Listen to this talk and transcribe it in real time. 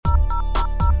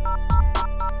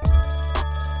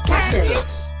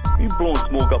blowing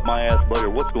smoke up my ass, buddy, or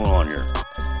what's going on here?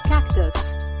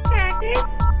 Cactus.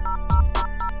 Cactus?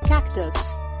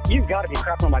 Cactus. You've got to be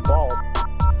crapping on my balls.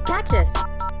 Cactus.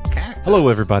 Hello,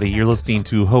 everybody. You're listening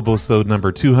to Hobosode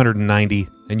number 290,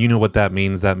 and you know what that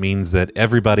means. That means that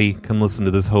everybody can listen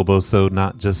to this Hobosode,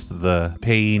 not just the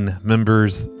paying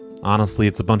members. Honestly,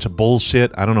 it's a bunch of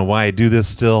bullshit. I don't know why I do this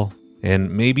still.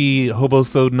 And maybe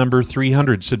Hobosode number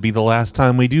 300 should be the last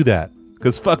time we do that.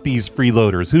 Because fuck these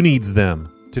freeloaders. Who needs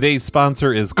them? Today's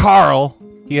sponsor is Carl.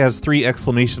 He has 3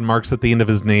 exclamation marks at the end of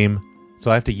his name,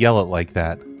 so I have to yell it like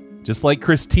that. Just like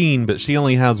Christine, but she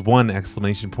only has 1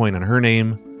 exclamation point on her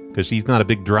name, because she's not a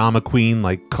big drama queen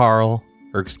like Carl.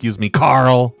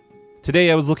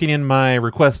 Today I was looking in my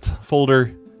request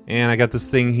folder, and I got this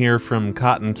thing here from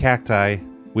Cotton Cacti,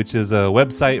 which is a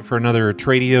website for another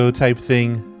Tradio type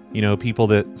thing. You know, people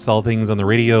that sell things on the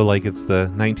radio like it's the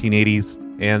 1980s.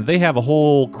 And they have a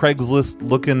whole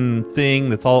Craigslist-looking thing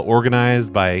that's all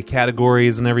organized by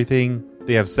categories and everything.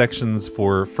 They have sections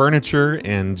for furniture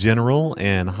and general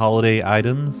and holiday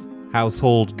items,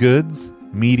 household goods,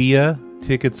 media,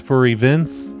 tickets for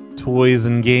events, toys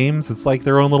and games. It's like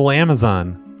their own little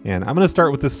Amazon. And I'm going to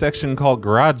start with this section called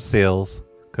garage sales,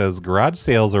 because garage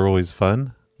sales are always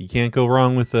fun. You can't go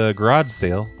wrong with a garage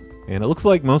sale. And it looks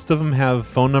like most of them have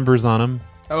phone numbers on them.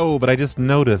 Oh, but I just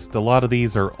noticed a lot of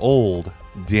these are old.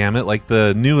 Damn it, like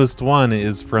the newest one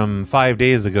is from 5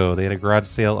 days ago. They had a garage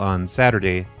sale on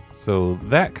Saturday. So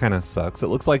that kind of sucks. It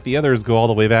looks like the others go all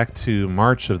the way back to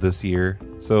March of this year.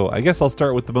 So I guess I'll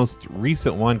start with the most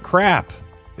recent one. Crap!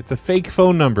 It's a fake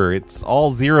phone number. It's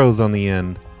all zeros on the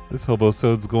end. This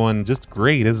Hobosode's going just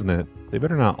great, isn't it? They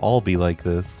better not all be like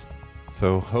this.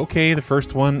 So, okay, the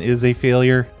first one is a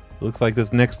failure. Looks like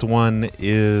this next one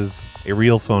is a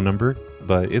real phone number,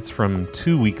 but it's from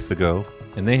 2 weeks ago,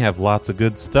 and they have lots of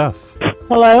good stuff.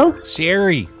 Hello?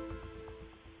 Sherry!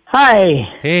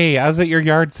 Hi. Hey, I was at your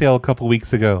yard sale a couple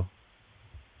weeks ago.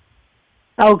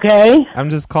 Okay.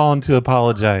 I'm just calling to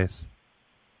apologize.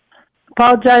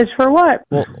 Apologize for what?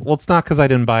 Well, it's not because I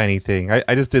didn't buy anything.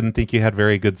 I just didn't think you had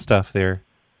very good stuff there.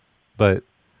 But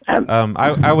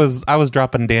I was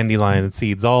dropping dandelion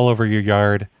seeds all over your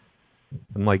yard.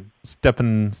 And like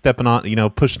stepping on, you know,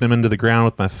 pushing them into the ground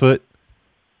with my foot.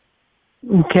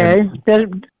 Okay.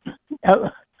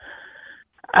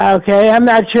 Okay, I'm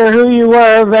not sure who you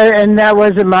were, and that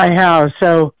wasn't my house.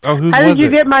 So how did you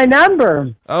get my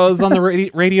number? Oh, it was on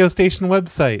the radio station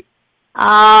website.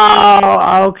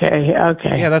 Oh, okay.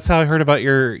 Yeah, that's how I heard about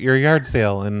your yard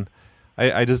sale, and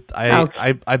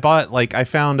I bought, like, I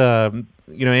found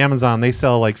Amazon, they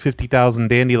sell like 50,000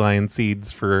 dandelion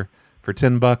seeds for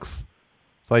 $10.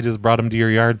 So I just brought them to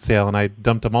your yard sale, and I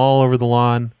dumped them all over the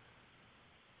lawn.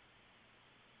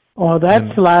 Well,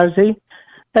 that's lousy.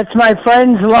 That's my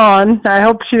friend's lawn. I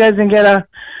hope she doesn't get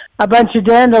a bunch of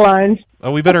dandelions.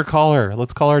 Oh, we better call her.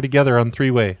 Let's call her together on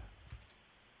 3-way.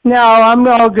 No, I'm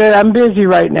all good. I'm busy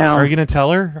right now. Are you going to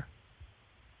tell her?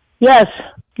 Yes.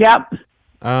 Yep.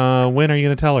 When are you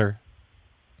going to tell her?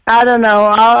 I don't know.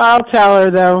 I'll tell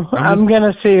her, though. I'm going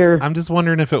to see her. I'm just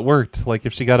wondering if it worked, like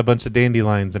if she got a bunch of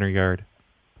dandelions in her yard.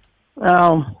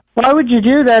 Oh. Why would you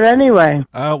do that anyway?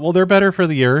 Well, they're better for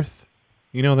the earth,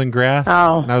 than grass.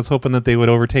 Oh. And I was hoping that they would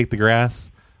overtake the grass.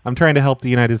 I'm trying to help the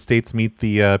United States meet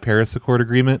the Paris Accord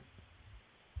agreement.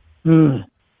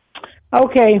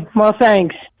 Okay. Well,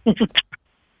 thanks.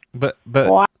 But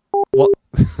well,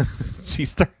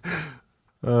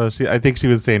 I think she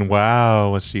was saying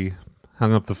wow when she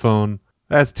hung up the phone.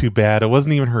 That's too bad. It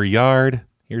wasn't even her yard.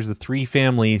 Here's a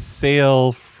 3-family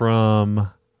sale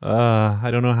from I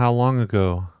don't know how long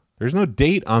ago. There's no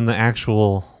date on the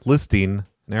actual listing,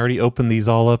 and I already opened these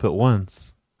all up at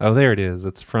once. Oh, there it is.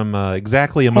 It's from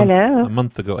exactly a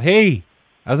month ago. Hey,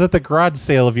 I was at the garage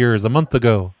sale of yours a month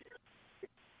ago.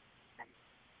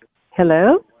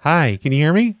 Hello? Hi, can you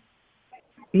hear me?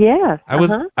 Yes. I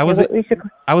was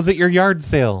at your yard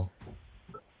sale.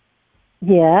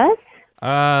 Yes.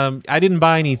 I didn't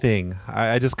buy anything.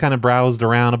 I just kind of browsed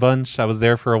around a bunch. I was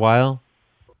there for a while.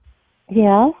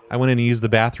 Yeah. I went in and used the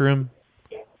bathroom.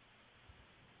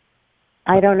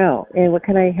 I don't know. And what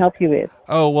can I help you with?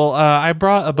 Oh, well, I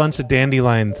brought a bunch of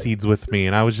dandelion seeds with me,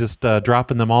 and I was just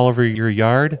dropping them all over your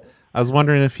yard. I was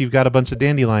wondering if you've got a bunch of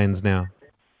dandelions now.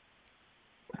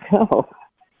 Oh.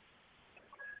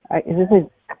 Is this a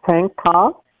prank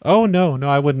call? Oh, no,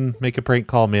 I wouldn't make a prank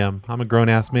call, ma'am. I'm a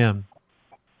grown-ass man.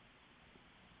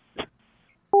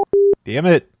 Damn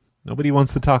it. Nobody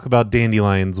wants to talk about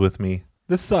dandelions with me.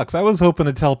 This sucks. I was hoping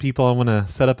to tell people I want to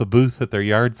set up a booth at their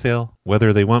yard sale,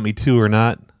 whether they want me to or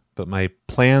not. But my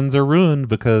plans are ruined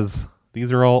because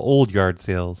these are all old yard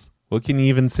sales. What can you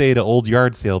even say to old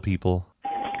yard sale people?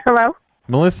 Hello?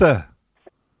 Melissa.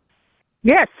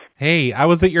 Yes. Hey, I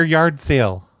was at your yard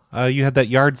sale. You had that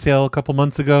yard sale a couple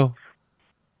months ago.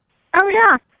 Oh,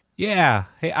 yeah. Yeah.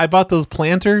 Hey, I bought those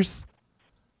planters.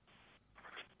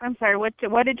 I'm sorry, what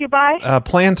did you buy?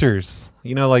 Planters.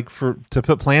 You know, like to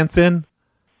put plants in.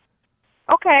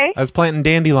 Okay. I was planting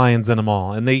dandelions in them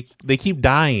all, and they keep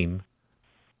dying.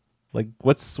 Like,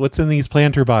 what's in these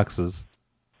planter boxes?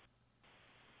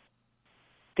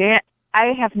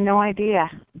 I have no idea.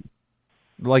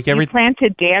 Like You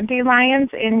planted dandelions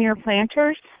in your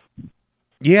planters?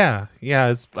 Yeah.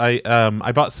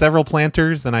 I bought several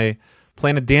planters and I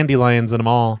planted dandelions in them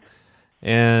all,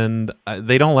 and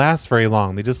they don't last very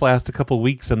long. They just last a couple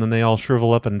weeks and then they all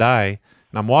shrivel up and die.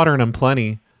 And I'm watering them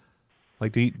plenty.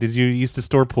 Like, did you used to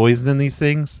store poison in these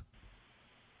things?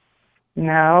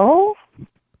 No.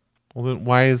 Well, then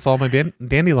why is all my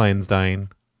dandelions dying?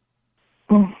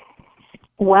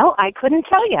 Well, I couldn't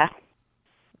tell you.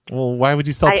 Well, why would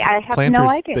you sell I have planters no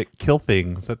idea. that kill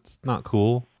things? That's not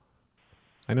cool.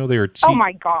 I know they were cheap. Oh,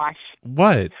 my gosh.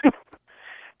 What?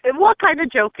 What kind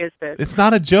of joke is this? It's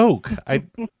not a joke. I'm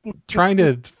trying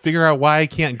to figure out why I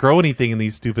can't grow anything in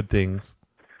these stupid things.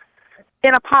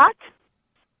 In a pot?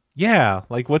 Yeah,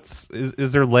 like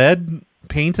is there lead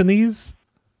paint in these?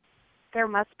 There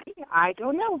must be. I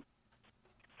don't know.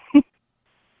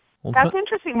 Well, That's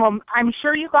interesting. Well, I'm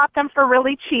sure you got them for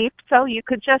really cheap, so you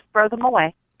could just throw them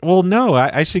away. well, no,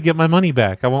 I should get my money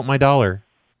back. I want my $1.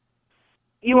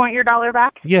 You want your $1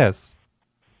 back? Yes.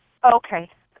 Okay.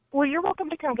 Well, you're welcome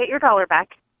to come get your $1 back.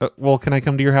 Well, can I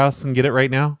come to your house and get it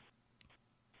right now?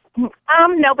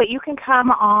 No, but you can come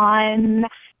on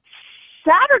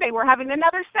Saturday. We're having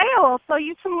another sale. I'll sell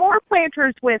you some more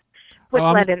planters with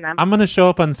lead in them. I'm going to show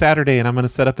up on Saturday and I'm going to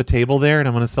set up a table there and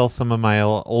I'm going to sell some of my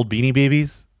old Beanie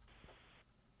Babies.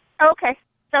 Okay.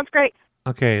 Sounds great.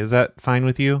 Okay, is that fine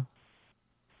with you?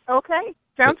 Okay.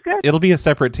 Sounds good. It'll be a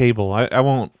separate table. I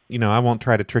won't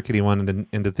try to trick anyone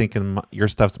into thinking your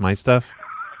stuff's my stuff.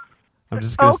 I'm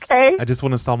just gonna, Okay. I just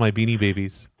want to sell my Beanie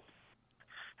Babies.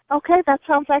 Okay, that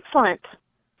sounds excellent.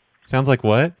 Sounds like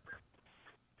what?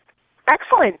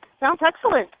 Excellent. Sounds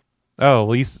excellent. Oh,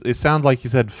 well, it sounded like you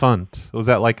said funt. Was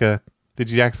that like did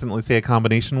you accidentally say a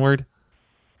combination word?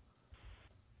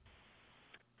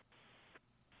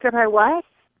 Did I what?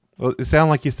 Well, it sounded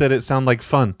like you said it sounded like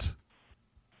funt.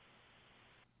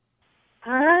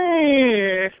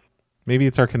 Maybe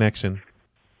it's our connection.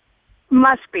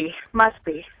 Must be.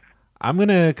 I'm going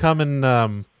to come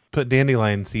and put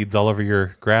dandelion seeds all over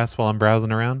your grass while I'm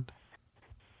browsing around.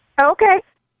 Okay.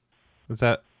 Is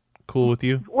that cool with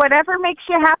you? Whatever makes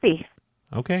you happy.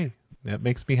 Okay. That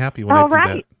makes me happy when All I do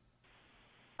right.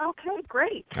 Okay,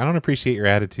 great. that. I don't appreciate your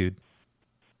attitude.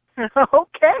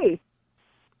 Okay.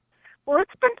 Well,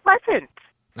 it's been pleasant.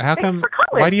 How Thanks come? for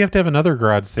calling. Why do you have to have another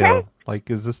garage sale? Okay. Like,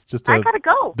 is this just I a gotta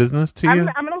go. business to you?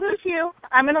 I'm gonna lose you.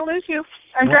 I'm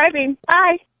What? driving.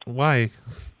 Bye. Why?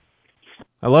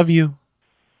 I love you.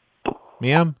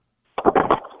 Ma'am?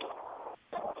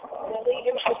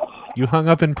 You hung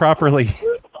up improperly.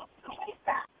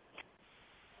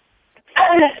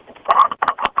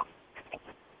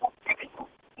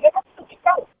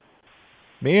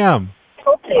 Ma'am.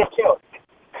 Hopefully a joke.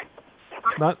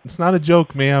 It's not a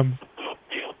joke, ma'am.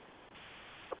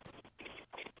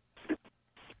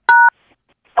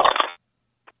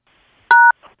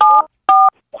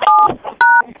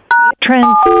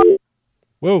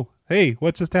 Whoa. Hey,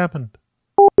 what just happened?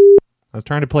 I was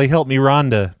trying to play Help Me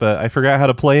Rhonda, but I forgot how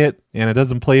to play it, and it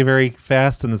doesn't play very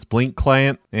fast in this Blink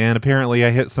client, and apparently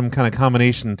I hit some kind of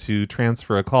combination to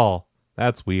transfer a call.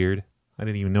 That's weird. I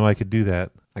didn't even know I could do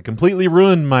that. I completely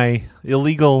ruined my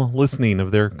illegal listening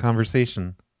of their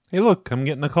conversation. Hey, look, I'm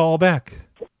getting a call back.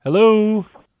 Hello?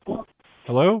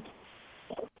 Hello?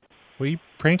 What are you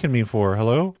pranking me for?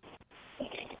 Hello?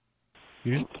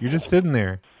 You're just sitting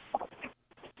there.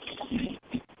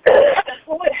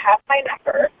 Who would have my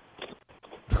number?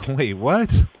 Wait,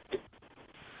 what?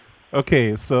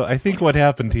 Okay, so I think what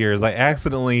happened here is I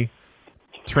accidentally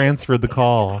transferred the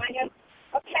call.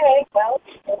 Okay, well,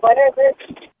 whatever.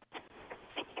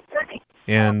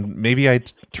 And maybe I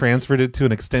transferred it to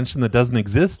an extension that doesn't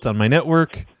exist on my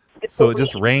network, so it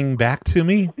just rang back to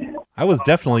me. I was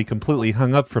definitely completely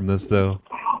hung up from this, though.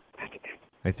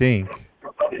 I think.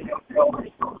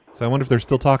 So I wonder if they're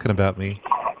still talking about me.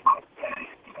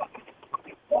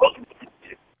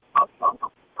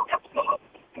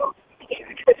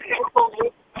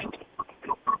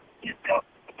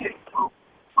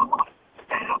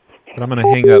 But I'm going to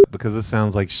hang up because this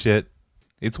sounds like shit.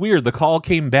 It's weird. The call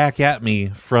came back at me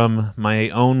from my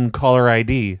own caller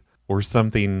ID or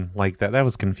something like that. That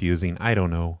was confusing. I don't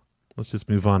know. Let's just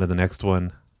move on to the next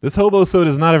one. This Hobosode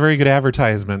is not a very good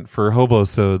advertisement for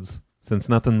Hobosodes, since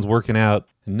nothing's working out.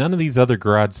 And none of these other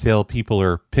garage sale people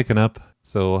are picking up.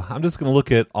 So I'm just going to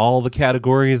look at all the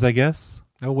categories, I guess.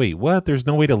 Oh, wait, what? There's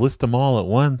no way to list them all at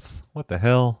once. What the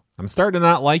hell? I'm starting to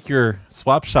not like your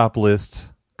swap shop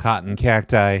list, Cotton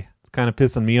Cacti. It's kind of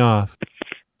pissing me off.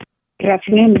 Good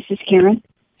afternoon, this is Karen.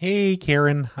 Hey,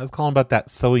 Karen. I was calling about that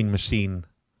sewing machine.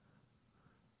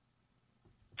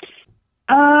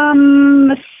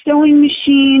 The sewing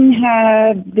machine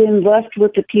had been left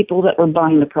with the people that were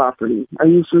buying the property. Are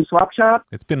you from Swap Shop?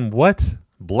 It's been what?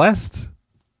 Blessed?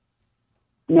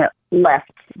 No,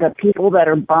 left. The people that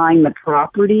are buying the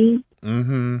property.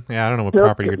 Mm-hmm. Yeah, I don't know what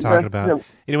property you're talking about.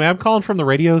 Anyway, I'm calling from the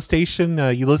radio station.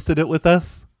 You listed it with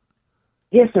us?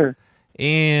 Yes, sir.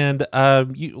 And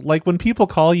like when people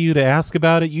call you to ask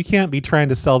about it, you can't be trying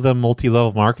to sell them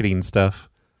multi-level marketing stuff.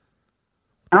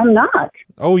 I'm not.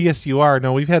 Oh, yes, you are.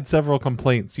 No, we've had several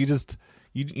complaints. You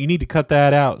need to cut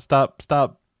that out. Stop.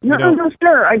 No,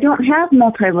 sir. I don't have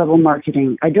multi-level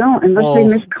marketing. I don't, unless they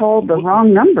miscalled the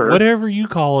wrong number. Whatever you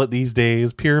call it these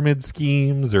days, pyramid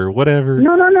schemes or whatever.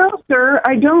 No, sir.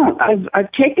 I don't.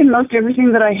 I've taken most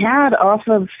everything that I had off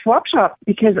of Swap Shop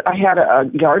because I had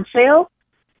a yard sale,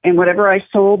 and whatever I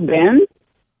sold then,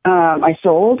 I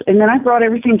sold, and then I brought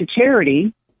everything to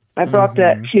charity. I brought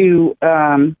that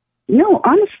to. No,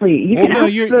 honestly, you can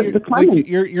ask the client. Like,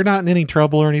 you're not in any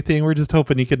trouble or anything. We're just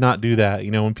hoping you could not do that.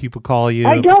 You know, when people call you.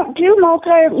 I don't do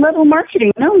multi-level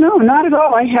marketing. No, not at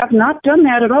all. I have not done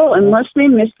that at all unless they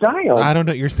misdialed. I don't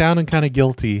know. You're sounding kind of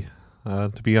guilty,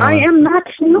 to be honest. I am not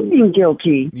sounding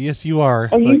guilty. Yes, you are.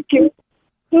 Are you kidding?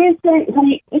 This guy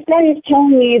is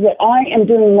telling me that I am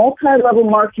doing multi-level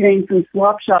marketing from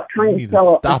Swap Shop trying to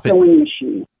sell a sewing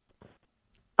machine.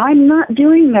 I'm not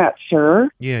doing that, sir.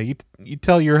 Yeah, you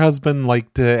tell your husband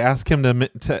to ask him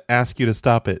to ask you to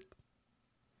stop it.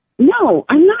 No,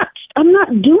 I'm not. I'm not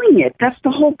doing it. That's the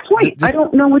whole point. I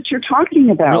don't know what you're talking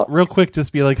about. Real quick,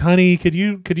 just be like, honey, could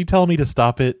you tell me to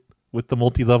stop it with the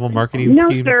multi-level marketing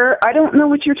schemes? No, sir. I don't know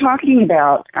what you're talking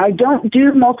about. I don't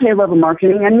do multi-level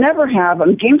marketing. I never have.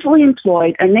 I'm gainfully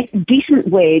employed. I make a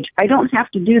decent wage. I don't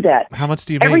have to do that. How much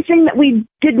do you make? Everything that we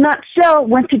did not sell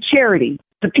went to charity.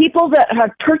 The people that have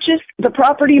purchased the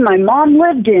property my mom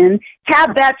lived in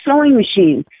have that sewing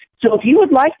machine. So if you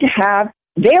would like to have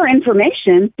their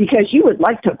information because you would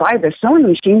like to buy the sewing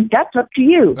machine, that's up to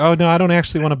you. Oh, no, I don't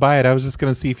actually want to buy it. I was just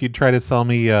going to see if you'd try to sell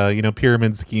me,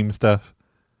 pyramid scheme stuff.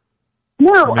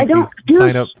 No, I don't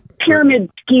do pyramid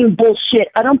scheme bullshit.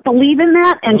 I don't believe in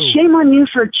that, and shame on you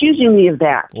for accusing me of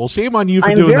that. Well, shame on you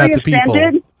for doing that to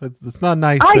people. It's not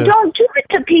nice. I don't do it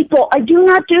to people. I do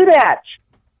not do that.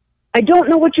 I don't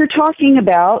know what you're talking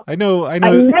about. I know. I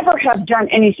never have done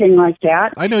anything like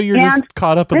that. I know you're just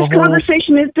caught up in the whole... This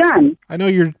conversation is done. I know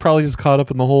you're probably just caught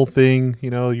up in the whole thing,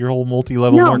 your whole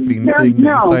multi-level marketing thing that you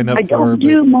signed up for. I don't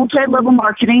do multi-level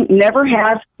marketing. Never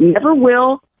have. Never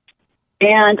will.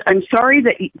 And I'm sorry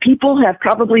that people have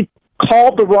probably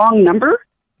called the wrong number.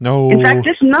 No. In fact,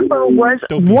 this number was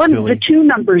one of the two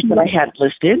numbers that I had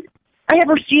listed. I have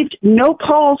received no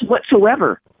calls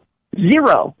whatsoever.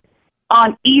 Zero.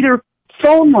 On either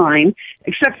phone line,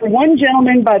 except for one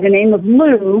gentleman by the name of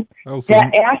Lou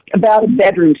that asked about a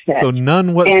bedroom set. So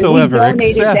none whatsoever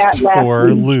except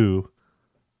for Lou.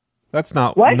 That's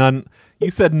not what? None. You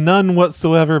said none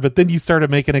whatsoever, but then you started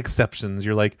making exceptions.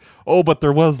 You're like, oh, but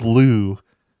there was Lou.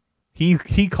 He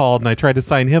called and I tried to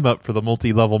sign him up for the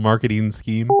multi-level marketing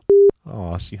scheme.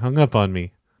 Oh, she hung up on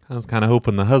me. I was kind of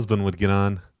hoping the husband would get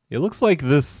on. It looks like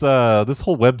this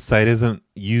whole website isn't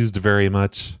used very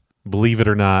much. Believe it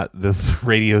or not, this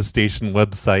radio station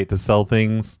website to sell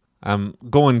things. I'm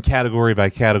going category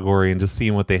by category and just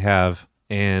seeing what they have.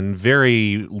 And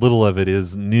very little of it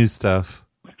is new stuff.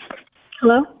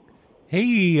 Hello?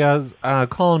 Hey, I was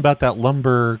calling about that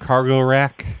lumber cargo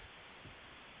rack.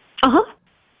 Uh-huh.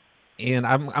 And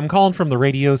I'm calling from the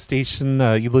radio station.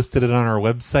 You listed it on our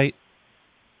website.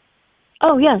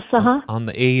 Oh, yes, uh-huh. On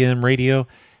the AM radio.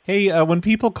 Hey, when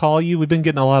people call you, we've been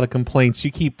getting a lot of complaints.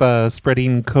 You keep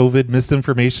spreading COVID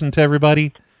misinformation to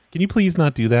everybody. Can you please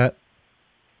not do that?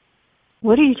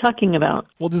 What are you talking about?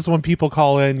 Well, just when people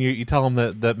call in, you tell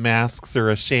them that masks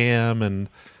are a sham and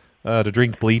to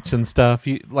drink bleach and stuff.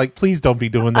 Please don't be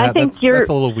doing that. That's a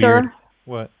little weird. Sir,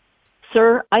 what?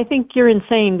 Sir, I think you're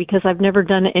insane because I've never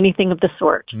done anything of the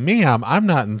sort. Ma'am, I'm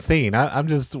not insane. I'm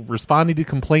just responding to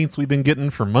complaints we've been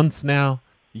getting for months now.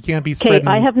 You can't be spreading...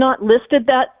 Okay, I have not listed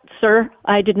that, sir.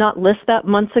 I did not list that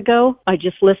months ago. I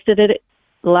just listed it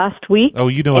last week. Oh,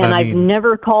 you know what I mean. And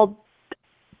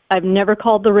I've never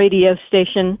called the radio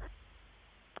station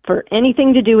for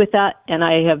anything to do with that, and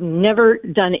I have never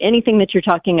done anything that you're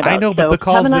talking about. I know, but so the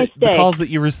calls have a nice the day. calls that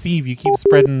you receive, you keep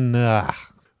spreading. I'm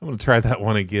going to try that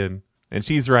one again. And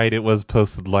she's right. It was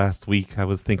posted last week. I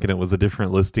was thinking it was a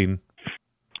different listing.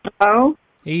 Oh,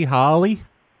 Hey, Holly.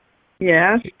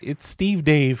 yes. It's Steve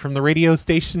Dave from the radio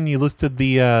station. You listed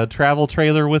the travel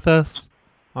trailer with us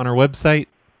on our website.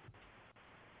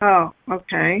 Oh,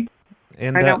 okay.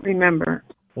 And I don't remember.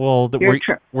 well,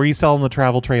 were you selling the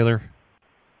travel trailer?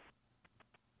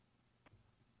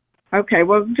 Okay,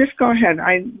 well, just go ahead.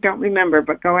 I don't remember,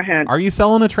 but go ahead. Are you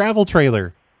selling a travel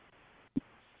trailer?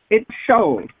 It's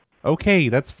sold. Okay,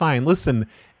 that's fine. Listen,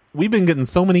 we've been getting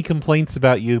so many complaints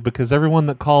about you because everyone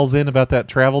that calls in about that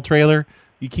travel trailer,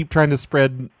 you keep trying to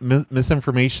spread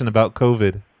misinformation about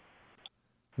COVID.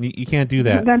 You can't do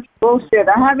that. That's bullshit.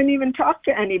 I haven't even talked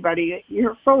to anybody.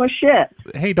 You're full of shit.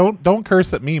 Hey, don't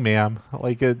curse at me, ma'am.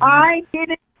 Like I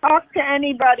didn't talk to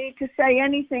anybody to say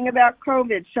anything about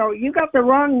COVID, so you got the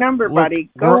wrong number,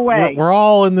 buddy. Go away. We're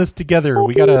all in this together.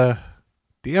 We gotta.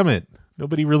 Damn it!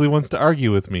 Nobody really wants to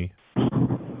argue with me.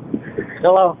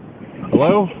 Hello.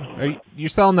 Hello? Are you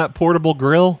selling that portable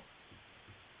grill?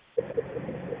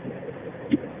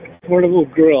 Portable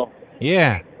grill.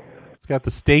 Yeah. It's got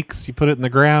the stakes. You put it in the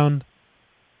ground.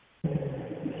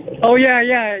 Oh, yeah.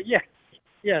 Yes.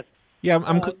 Yeah, Yeah,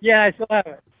 I still have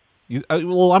it.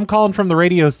 well, I'm calling from the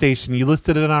radio station. You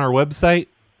listed it on our website?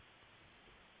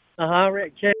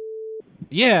 Right.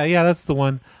 Yeah, that's the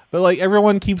one. But like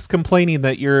everyone keeps complaining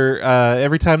that you're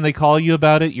every time they call you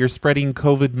about it, you're spreading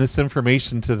COVID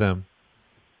misinformation to them.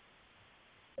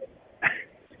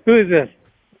 Who is this?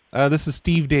 This is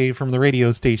Steve Dave from the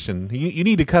radio station. You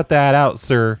need to cut that out,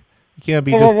 sir. You can't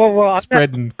be just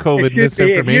spreading COVID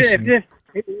misinformation.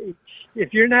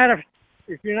 If you're not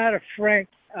a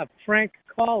frank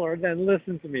caller, then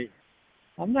listen to me.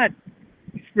 I'm not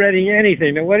spreading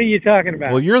anything. Now, what are you talking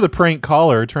about? Well, you're the prank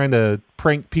caller trying to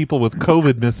prank people with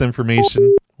COVID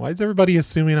misinformation. Why is everybody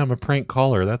assuming I'm a prank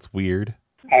caller? That's weird.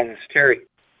 Hi, this is Terry.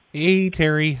 Hey,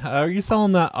 Terry. Are you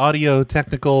selling that audio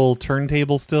technical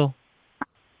turntable still?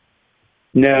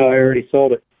 No, I already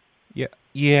sold it.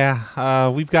 Yeah.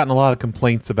 We've gotten a lot of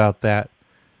complaints about that.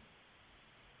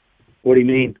 What do you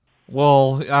mean?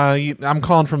 Well, I'm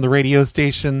calling from the radio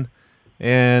station,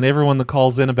 and everyone that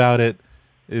calls in about it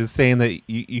is saying that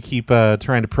you keep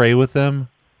trying to pray with them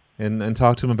and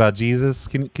talk to them about Jesus.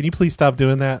 Can you please stop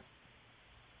doing that?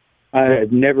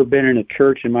 I've never been in a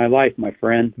church in my life, my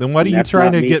friend. Then what are you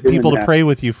trying to get people to pray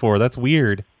with you for? That's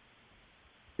weird.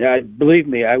 Yeah, believe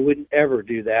me, I wouldn't ever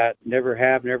do that. Never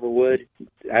have, never would.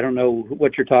 I don't know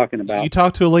what you're talking about. You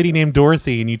talked to a lady named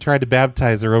Dorothy, and you tried to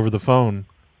baptize her over the phone.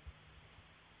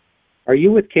 Are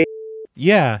you with Kate?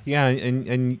 Yeah,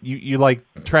 and you like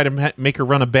try to make her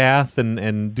run a bath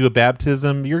and do a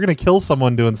baptism. You're going to kill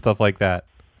someone doing stuff like that.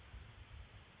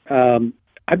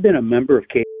 I've been a member of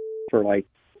Kate for like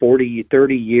 30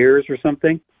 years or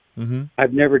something. Mm-hmm.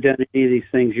 I've never done any of these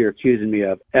things you're accusing me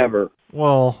of, ever.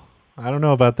 Well, I don't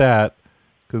know about that,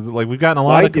 because like we've gotten a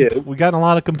lot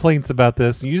of complaints about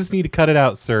this, and you just need to cut it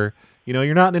out, sir. You know,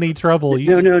 you're not in any trouble. No.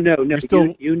 You're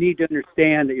still... You need to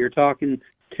understand that you're talking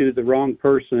to the wrong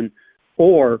person,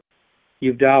 or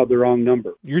you've dialed the wrong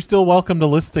number. You're still welcome to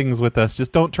list things with us.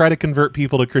 Just don't try to convert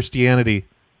people to Christianity.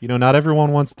 You know, not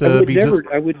everyone wants to be just...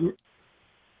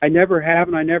 I never have,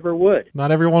 and I never would. Not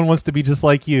everyone wants to be just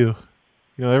like you.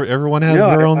 You know, everyone has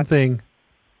their own thing.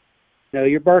 No,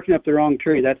 you're barking up the wrong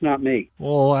tree. That's not me.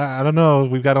 Well, I don't know.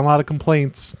 We've got a lot of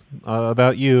complaints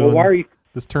about you. Well, why are you...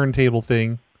 This turntable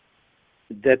thing.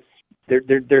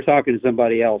 They're talking to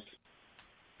somebody else.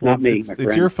 Well, Not me, my friend.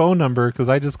 It's your phone number, because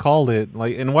I just called it.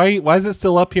 Like, and why is it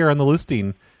still up here on the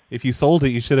listing? If you sold it,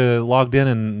 you should have logged in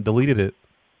and deleted it.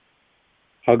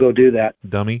 I'll go do that.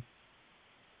 Dummy.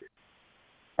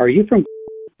 Are you from...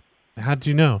 How did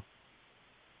you know?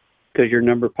 Because your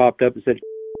number popped up and said...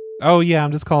 Oh, yeah,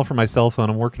 I'm just calling from my cell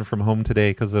phone. I'm working from home today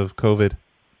because of COVID.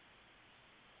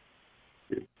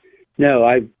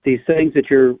 No, these things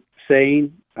that you're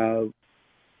saying,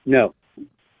 no.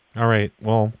 All right,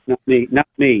 well... Not me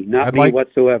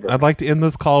whatsoever. I'd like to end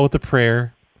this call with a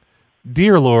prayer.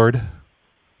 Dear Lord,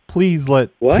 please let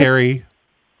Terry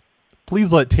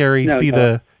see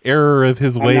the error of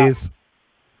his ways.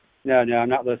 No, I'm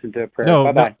not listening to a prayer.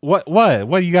 No, bye-bye. What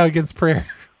do you got against prayer?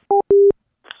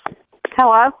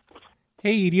 Hello?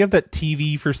 Hey, do you have that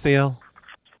TV for sale?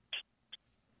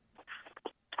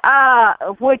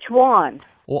 Which one?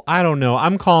 Well, I don't know.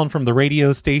 I'm calling from the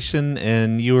radio station,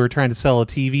 and you were trying to sell a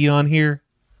TV on here.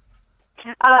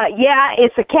 Yeah,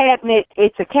 it's a cabinet.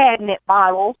 It's a cabinet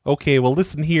model. Okay, well,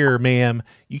 listen here, ma'am.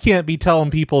 You can't be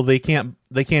telling people they can't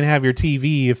have your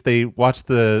TV if they watch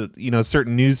the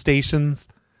certain news stations,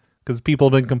 because people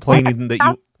have been complaining that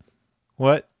you.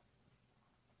 What?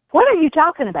 What are you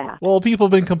talking about? Well, people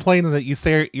have been complaining that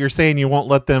you're saying you won't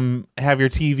let them have your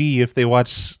TV if they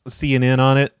watch CNN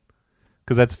on it,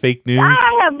 because that's fake news.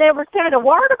 I have never said a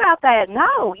word about that.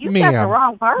 No, you got the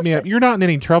wrong person. Ma'am, you're not in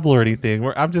any trouble or anything.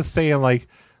 I'm just saying, like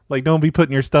don't be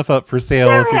putting your stuff up for sale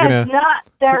if you're gonna.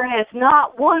 There has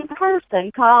not one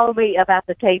person called me about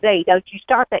the TV. Don't you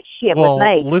start that shit Well, with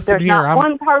me. listen There's here. not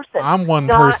one person. I'm one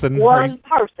not person. One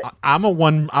person. I'm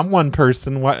one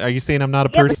person. What are you saying? I'm not a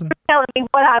person? But you're telling me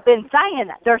what I've been saying.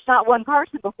 There's not one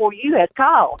person before you has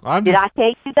called. Did I tell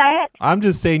you that? I'm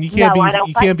just saying you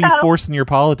can't be so. forcing your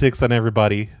politics on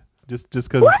everybody just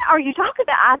because. What are you talking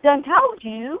about? I done told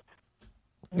you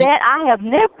that I have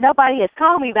nobody has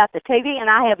called me about the TV, and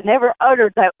I have never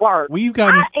uttered that word. We've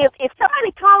got. If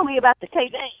somebody called me about the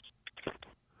TV.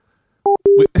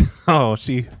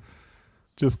 She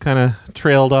just kind of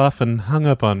trailed off and hung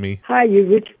up on me. Hi, you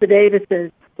reached the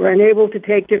Davises. We're unable to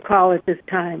take your call at this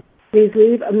time. Please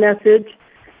leave a message,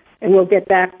 and we'll get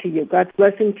back to you. God's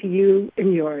blessing to you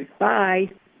and yours.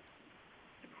 Bye.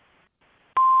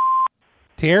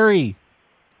 Terry,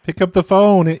 pick up the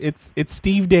phone. It's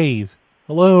Steve Dave.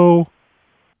 Hello?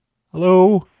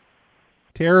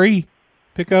 Terry,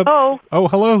 pick up. Oh,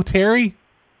 hello, Terry?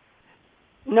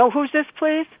 No, who's this,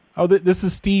 please? Oh, this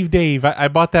is Steve Dave. I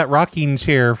bought that rocking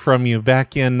chair from you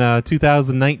back in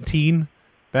 2019.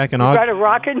 Back in August. You got a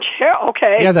rocking chair?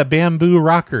 Okay. Yeah, that bamboo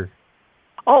rocker.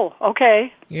 Oh,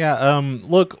 okay. Yeah,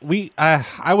 look,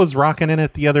 I was rocking in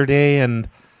it the other day, and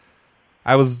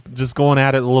I was just going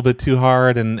at it a little bit too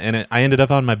hard, and I ended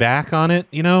up on my back on it,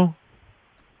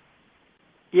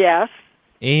 Yes.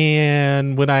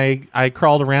 And when I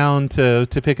crawled around to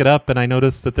pick it up, and I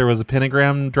noticed that there was a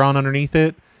pentagram drawn underneath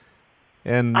it.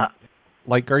 And,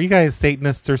 are you guys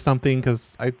Satanists or something?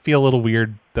 Because I feel a little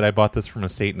weird that I bought this from a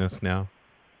Satanist now.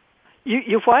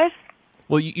 You what?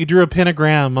 Well, you drew a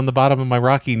pentagram on the bottom of my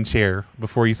rocking chair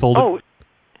before you sold it.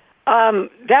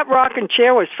 That rocking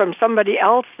chair was from somebody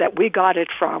else that we got it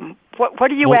from.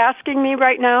 What are you asking me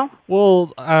right now?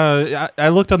 Well, I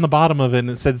looked on the bottom of it, and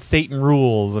it said Satan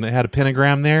rules, and it had a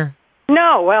pentagram there.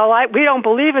 No, well, we don't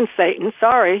believe in Satan.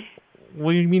 Sorry.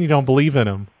 What do you mean you don't believe in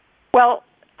him? Well,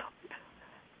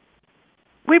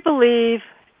 we believe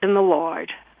in the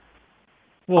Lord.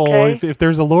 Well, okay? if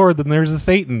there's a Lord, then there's a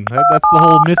Satan. That's the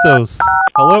whole mythos.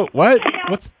 Hello? What?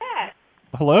 What's that?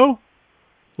 Hello?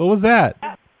 What was that?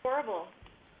 That's horrible.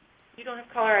 You don't have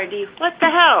caller ID. What the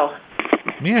hell?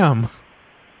 Ma'am.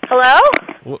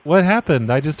 Hello? What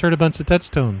happened? I just heard a bunch of touch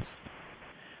tones.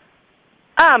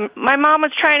 My mom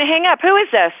was trying to hang up. Who is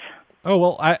this? Oh,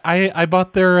 well, I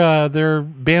bought their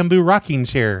bamboo rocking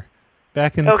chair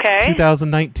back in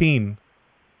 2019.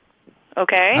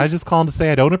 Okay. I was just calling to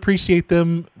say I don't appreciate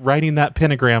them writing that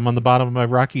pentagram on the bottom of my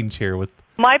rocking chair with.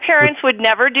 My parents would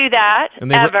never do that,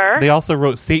 and ever. They also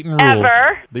wrote Satan rules.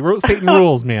 Ever. They wrote Satan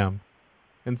rules, ma'am.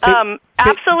 And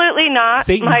absolutely not.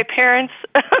 Satan, my parents.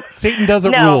 Satan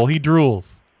doesn't rule. He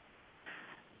drools.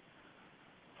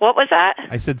 What was that?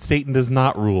 I said Satan does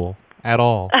not rule at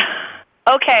all.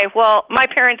 Okay, well, my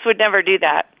parents would never do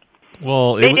that.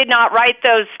 Well, they did not write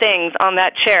those things on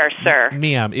that chair, sir.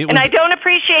 Ma'am, and I don't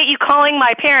appreciate you calling my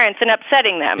parents and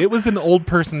upsetting them. It was an old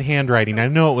person handwriting. I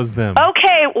know it was them.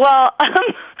 Okay, well,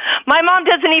 my mom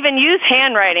doesn't even use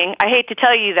handwriting. I hate to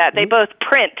tell you that. They both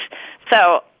print.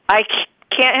 So I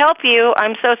can't help you.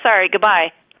 I'm so sorry.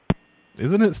 Goodbye.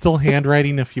 Isn't it still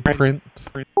handwriting if you print?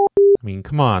 I mean,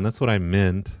 come on. That's what I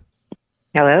meant.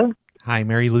 Hello? Hi,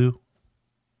 Mary Lou.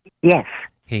 Yes.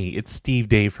 Hey, it's Steve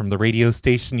Dave from the radio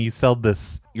station.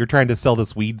 You're trying to sell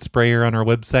this weed sprayer on our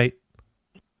website?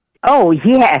 Oh,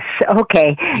 yes.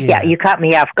 Okay. Yeah, you caught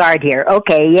me off guard here.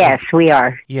 Okay, yes, we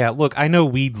are. Yeah, look, I know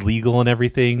weed's legal and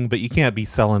everything, but you can't be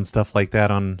selling stuff like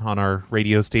that on our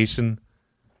radio station.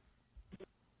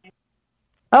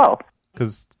 Oh.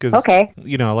 Because okay.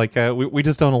 We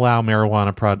just don't allow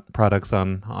marijuana products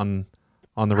on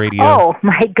the radio. Oh,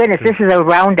 my goodness, this is a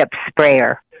Roundup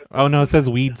sprayer. Oh, no, it says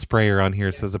weed sprayer on here.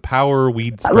 It says a power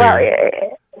weed sprayer.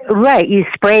 Well, right, you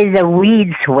spray the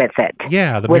weeds with it.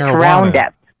 Yeah, the with marijuana.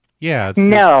 Roundup. Yeah, it's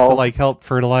no. to help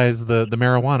fertilize the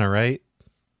marijuana, right?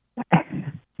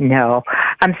 No,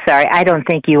 I'm sorry. I don't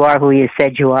think you are who you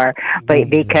said you are, but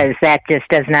because that just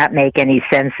does not make any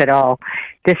sense at all.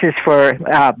 This is for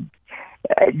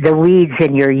the weeds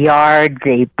in your yard,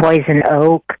 the poison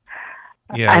oak.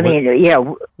 Yeah,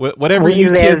 whatever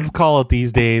you kids call it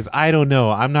these days, I don't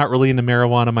know. I'm not really into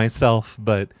marijuana myself,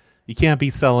 but You can't be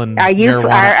selling Are you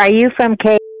marijuana. are you from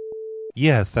K?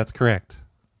 Yes, that's correct.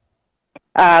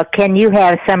 Can you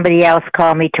have somebody else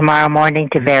call me tomorrow morning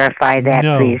to verify that,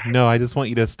 please? No, I just want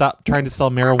you to stop trying to sell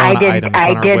marijuana items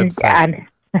on our website.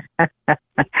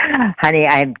 Honey,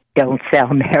 I don't sell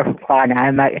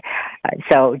marijuana.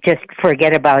 So just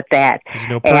forget about that.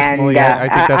 Personally, I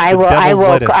think that's I the devil's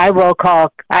lettuce.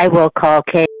 I will call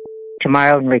Kay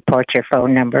tomorrow and report your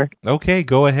phone number. Okay,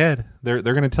 go ahead. They're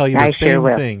going to tell you the I same sure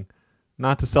will. thing.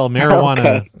 Not to sell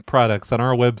marijuana products on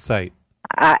our website.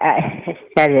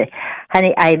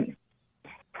 Honey, I'm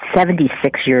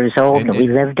 76 years old, and we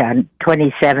lived on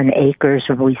 27 acres,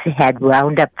 and we had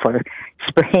Roundup for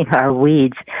spraying our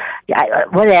weeds.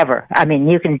 Whatever. I mean,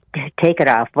 you can take it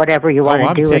off, whatever you want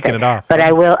to do with it. I'm taking it off. But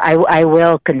I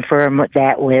will confirm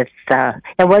that with.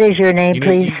 And what is your name,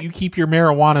 please? You keep your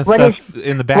marijuana stuff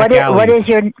in the back alleys.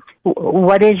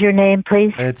 What is your name,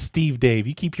 please? It's Steve Dave.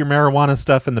 You keep your marijuana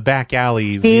stuff in the back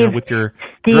alleys, Steve, with your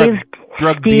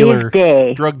drug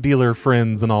dealer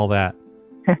friends and all that.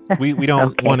 We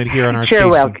don't want it here on our station.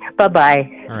 Sure will.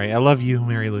 Bye-bye. All right. I love you,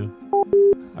 Mary Lou.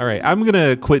 All right. I'm going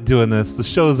to quit doing this. The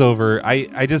show's over.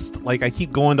 I just, I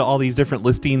keep going to all these different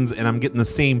listings, and I'm getting the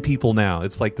same people now.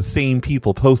 It's like the same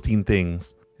people posting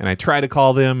things. And I try to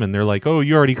call them, and they're like, oh,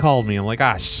 you already called me. I'm like,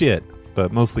 shit.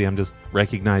 But mostly I'm just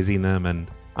recognizing them, and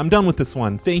I'm done with this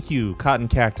one. Thank you, Cotton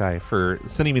Cacti, for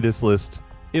sending me this list.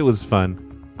 It was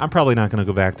fun. I'm probably not going to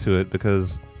go back to it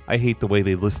because I hate the way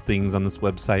they list things on this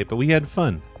website, but we had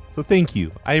fun. So thank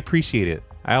you. I appreciate it.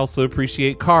 I also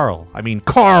appreciate Carl,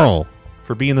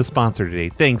 for being the sponsor today.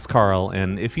 Thanks, Carl.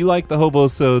 And if you like the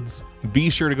Hobosodes, be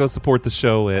sure to go support the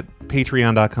show at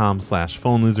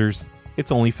patreon.com/phonelosers.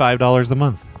 It's only $5 a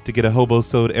month to get a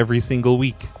Hobosode every single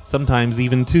week. Sometimes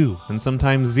even 2, and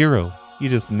sometimes 0. You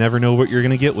just never know what you're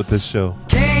going to get with this show.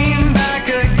 Came back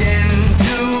again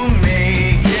to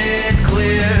make it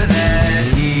clear that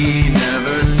he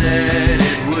never said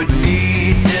it would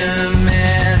need him.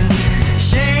 And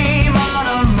shame on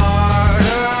a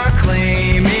martyr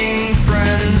claiming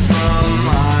friends from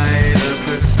either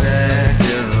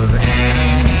perspective.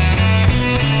 And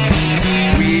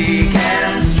weak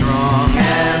and strong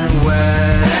and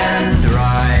wet and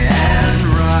dry and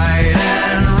right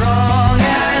and wrong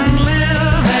and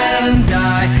live and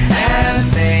die and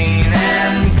sane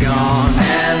and gone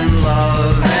and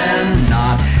love and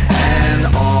not and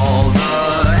all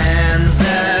the ends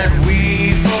that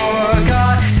we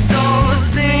forgot. So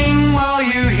sing while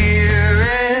you hear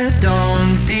it,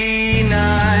 don't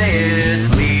deny it.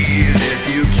 Leave if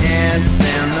you can't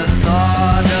stand the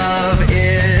thought of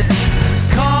it.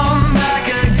 Come back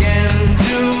again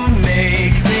to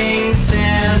make things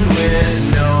stand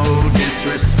with no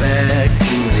disrespect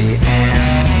to the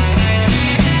end.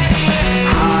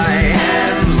 High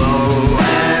and low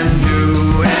and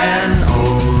new and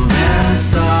old and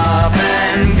stop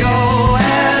and go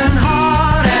and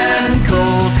hot and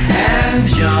cold and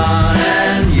John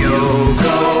and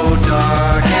Yoko,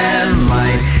 dark and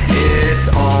light. It's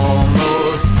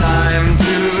almost time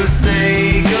to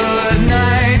say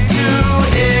goodnight to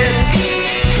it.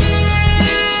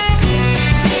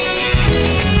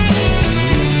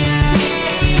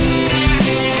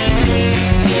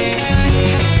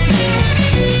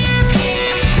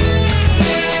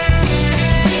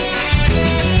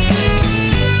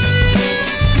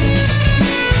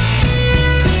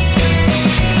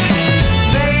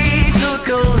 They took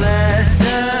a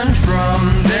lesson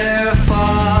from their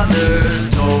fathers,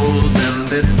 told them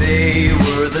that they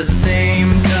were the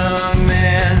same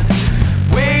command.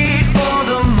 Wait for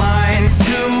the minds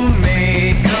to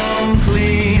make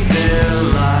complete their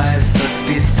lives stuck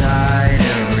beside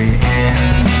every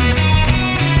end.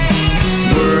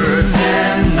 Words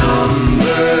and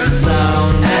numbers,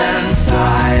 sound and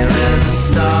silence,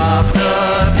 stop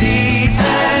the peace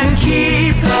and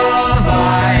keep the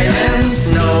violence.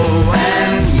 No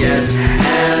and yes,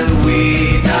 and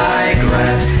we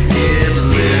digress. It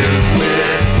lives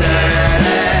with sad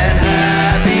and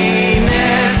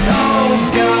happiness. Oh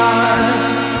God.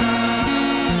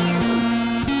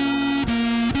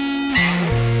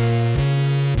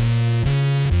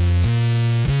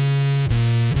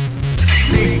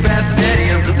 Big bad Betty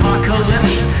of the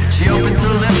apocalypse. She opens her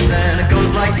lips and it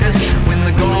goes like this. When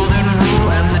the golden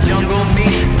rule and the jungle meet,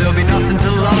 there'll be nothing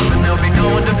to love and there'll be no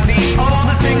one to beat. All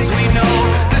the things we know,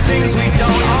 the things we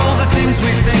don't, all the things we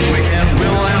think we can,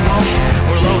 will and won't.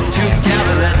 We're loath to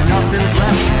gather that nothing's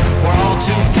left. We're all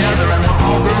together and we're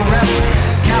all bereft.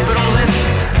 Capitalists,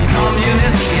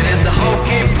 communists, you did the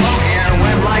hokey pokey and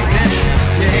went like this.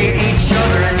 You hate each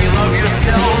other and you love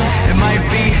yourselves. It might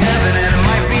be heaven and it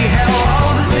might be hell.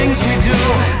 All the things we do,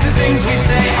 the things we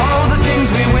say, all the things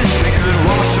we wish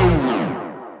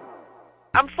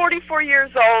 34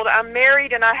 years old. I'm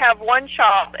married, and I have one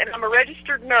child, and I'm a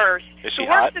registered nurse who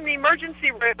works in the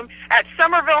emergency room at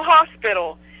Somerville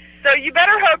Hospital. So you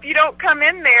better hope you don't come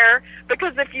in there,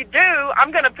 because if you do,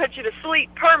 I'm going to put you to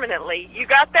sleep permanently. You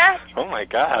got that? Oh, my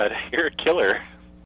God. You're a killer.